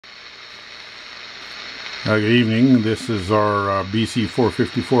Good evening. This is our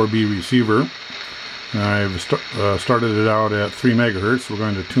BC-454B receiver. I've started it out at 3 megahertz. We're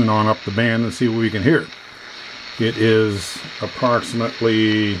going to tune on up the band and see what we can hear. It is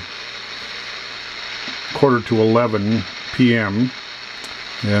approximately 10:45 p.m.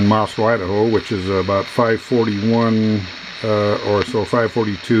 in Moscow, Idaho, which is about 5:41 or so,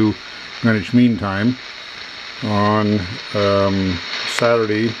 5:42 Greenwich Mean Time on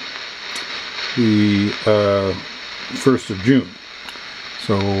Saturday, the 1st of June.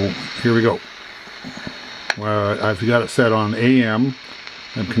 So here we go. I've got it set on AM.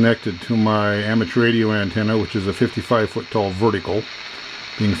 I'm connected to my amateur radio antenna, which is a 55-foot tall vertical,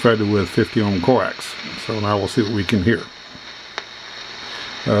 being fed with 50 ohm coax. So now we'll see what we can hear.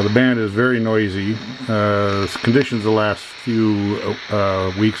 The band is very noisy. Conditions the last few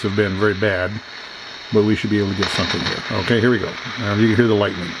weeks have been very bad, but we should be able to get something here. Okay, here we go. You can hear the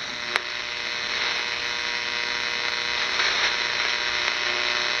lightning.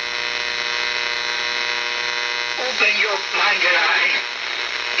 Open your blinded eye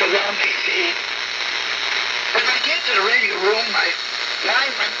to warm BC. As I get to the radio room, my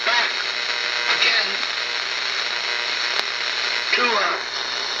line went back again to the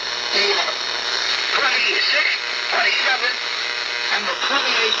 26, 27, and the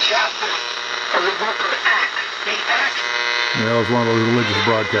 28th chapter of the book of Acts. The Acts. Yeah, that was one of those religious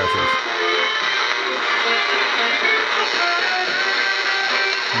broadcasters.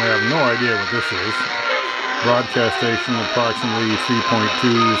 I have no idea what this is. Broadcast station approximately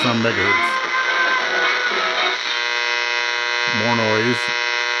 3.2 some megahertz. More noise.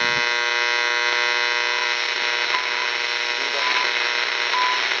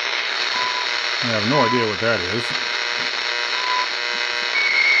 I have no idea what that is.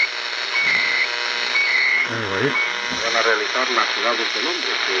 Anyway.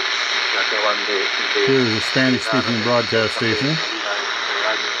 Here's a Spanish-speaking broadcast station.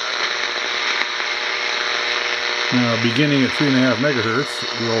 Now, beginning at 3.5 megahertz,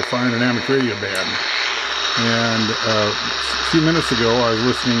 we'll find an amateur radio band. And a few minutes ago, I was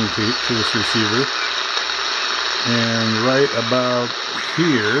listening to this receiver, and right about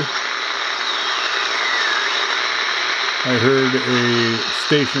here, I heard a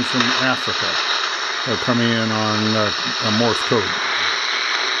station from Africa coming in on a Morse code.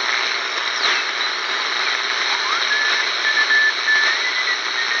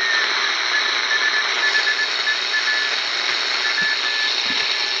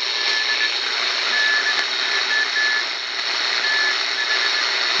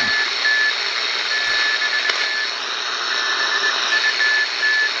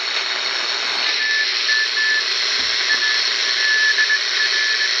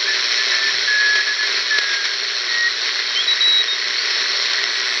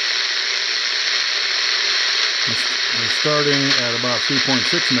 Starting at about 3.6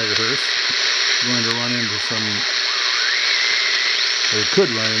 megahertz, we're going to run into some, or could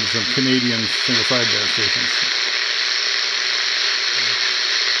run into some Canadian single sideband stations.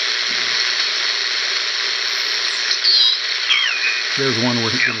 There's one where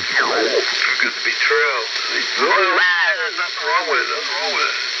it's going to... Too good to be true. There's nothing wrong with it. Nothing wrong with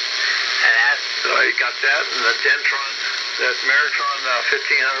it. And that's, you got that and the Dentron, that Meritron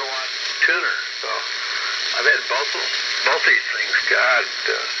 1500 watt tuner. So I've had both these things, God,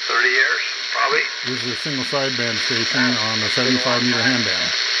 30 years, probably. This is a single sideband station on the 75 meter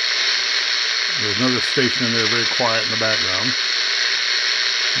handband. There's another station in there, very quiet in the background.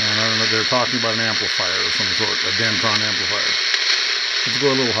 And I don't know, they're talking about an amplifier of some sort, a Dentron amplifier. Let's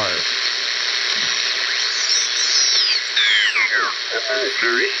go a little higher.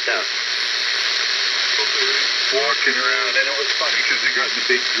 Very stuff. Walking around, and it was funny because they got the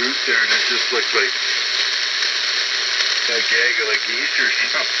big group there, and it just looked like a gaggle of geese or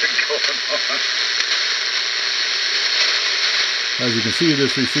something going on. As you can see,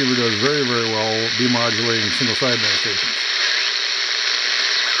 this receiver does very, very well demodulating single sideband stations.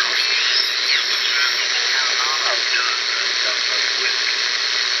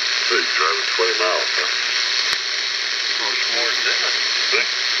 So he's driving 20 miles, huh? Oh, it's more than that.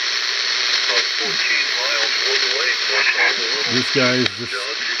 About 14 miles all the way. This guy is just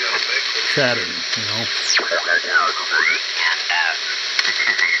chatting, you know.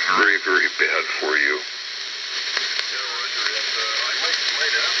 Very, very bad for you. Yeah, Roger. And I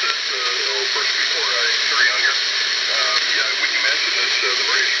might ask this, first before I carry on here. Yeah, when you mentioned this, the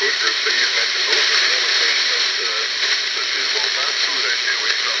various food groups that you mentioned, those are the only things that is, well, fast food I stay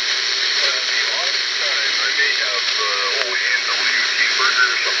away from. The odd time I may have, NWT burger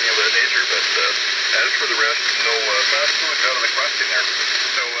or something of that nature, but as for the rest, no fast food out of the question there.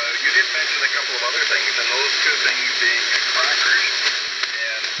 So you did mention a couple of other things, and those two things being crackers.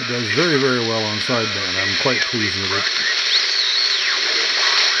 It does very, very well on sideband. I'm quite pleased with it.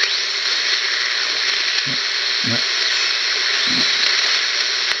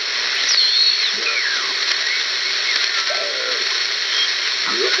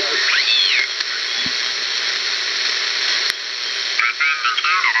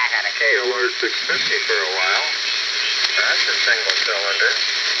 KOR 650 for a while. That's a single cylinder.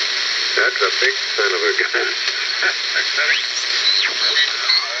 That's a big son of a gun.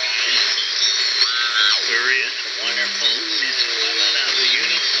 Curious, wonderful men and women of the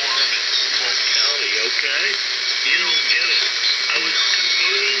uniform County, okay? You don't get it. I was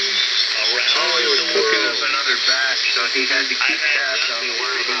commuting around he was cooking up another batch, so he had to keep tabs on the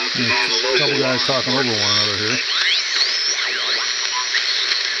whereabouts of all the A couple guys talking over one another here.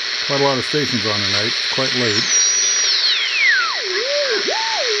 Quite a lot of stations on tonight. It's quite late.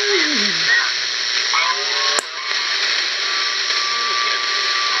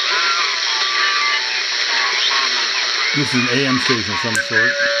 This is an AM station of some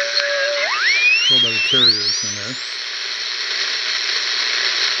sort. Controlled by the carriers in there.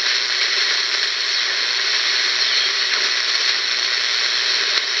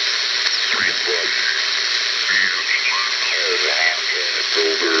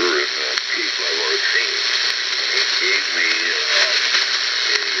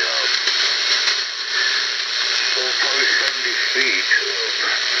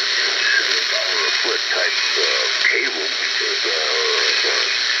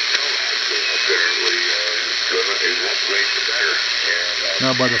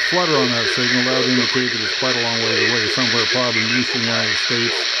 Now, by the flutter on that signal, that would indicate that it's quite a long way away, somewhere probably in the eastern United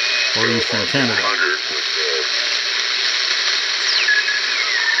States or eastern Canada.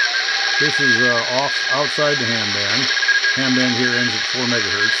 This is outside the ham band. Ham band here ends at 4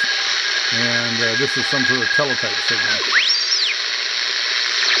 megahertz, and this is some sort of teletype signal.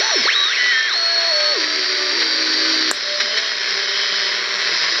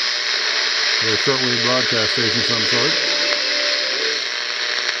 A shortwave broadcast station of some sort.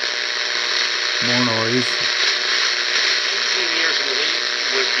 More noise. 18 years in the league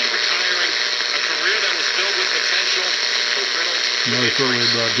would be retiring. A career that was filled with potential. Another shortwave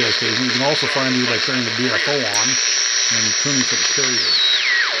broadcast station. You can also find these by turning the BFO on and tuning for the carrier.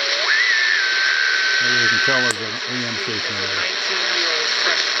 There you can tell there's an AM station there. 19-year-old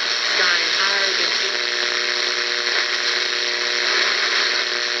freshman skying higher than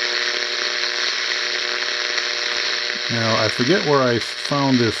Now, I forget where I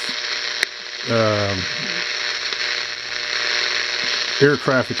found this air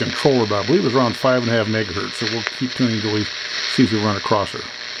traffic controller, but I believe it was around 5.5 megahertz, so we'll keep tuning until we see if we run across her.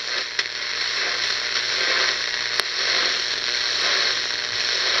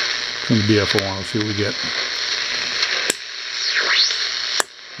 Turn the BFO on and see what we get.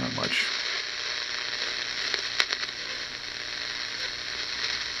 Not much.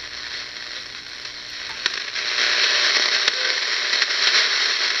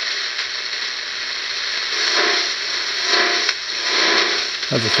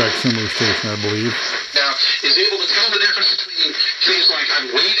 That's a facsimile station, I believe. Now, is able to tell the difference between things like I'm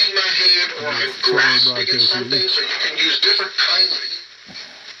waving my hand or I'm grasping at something, so you can use different kinds of...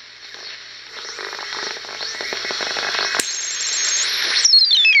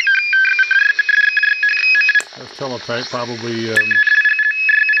 That's teletype, probably, it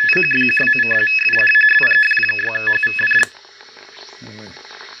could be something like press, you know, wireless or something. Anyway.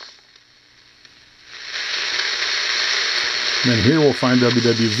 And then here we'll find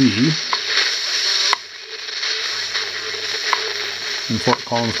WWV in Fort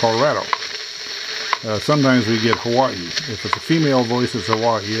Collins, Colorado. Sometimes we get Hawaii. If it's a female voice, it's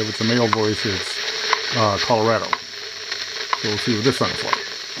Hawaii. If it's a male voice, it's Colorado. So we'll see what this sounds like.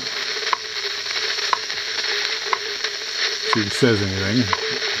 See if it says anything. It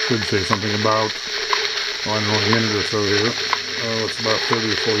should say something about, I don't know, a minute or so here. It's about 30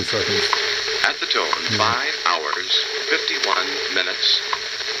 or 40 seconds. At the tone, 5 hours, 51 minutes,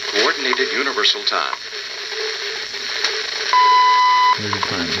 coordinated universal time. There's the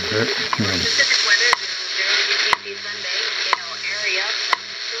time, okay? Pacific weather, WPC Sunday, area from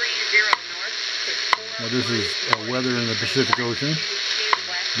 30 north to 4. Now this is weather in the Pacific Ocean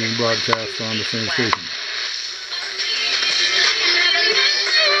being broadcast on the same station.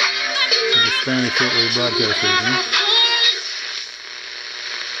 It's a Spanish shortwave broadcast station.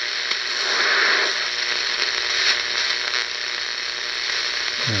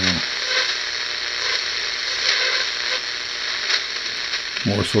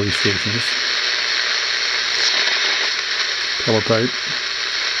 More soy stations. Teletype.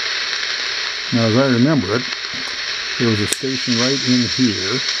 Now, as I remember it, there was a station right in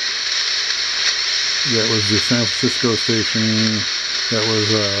here. That was the San Francisco station. That was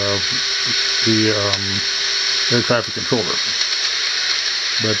the air traffic controller.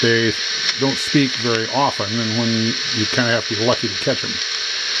 But they don't speak very often, and when you kind of have to be lucky to catch them.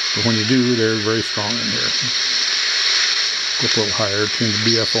 But when you do, they're very strong in here. Go up a little higher, turn the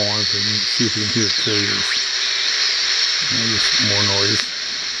BF on, and see if you can hear carriers. Just more noise.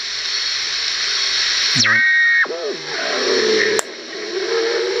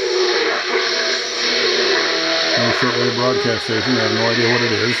 Shortwave broadcast station. I have no idea what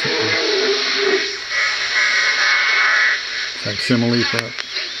it is. Facsimile, but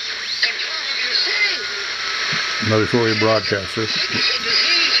another shortwave broadcaster.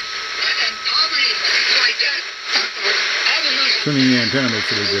 Tuning the antenna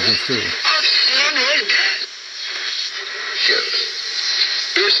makes a big difference too.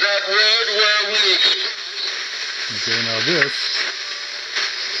 Is that road where we... Okay, now this.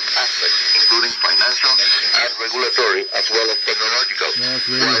 Aspects, including financial and regulatory, as well as technological. That's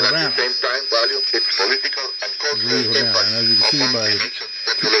really while Havana. at the same time value its political and cultural Really Havana. impact And as you can see upon by the nation's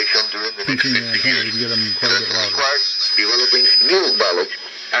population during the next pinching the 50 antenna, years. you can get them quite a bit louder. Requires developing new knowledge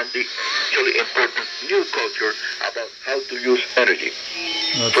and the actually important new culture about how to use energy.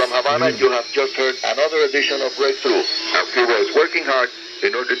 From Havana, you have just heard another edition of Breakthrough, as Cuba is working hard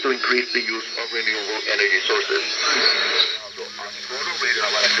in order to increase the use of renewable energy sources.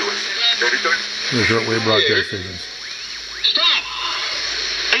 There's shortwave broadcast stations. Stop!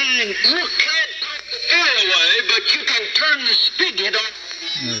 And you can't put the air away, but you can turn the spigot on.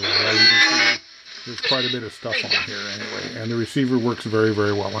 Anyway, as you can see, there's quite a bit of stuff on here anyway. And the receiver works very,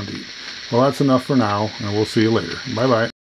 very well indeed. Well, that's enough for now, and we'll see you later. Bye-bye.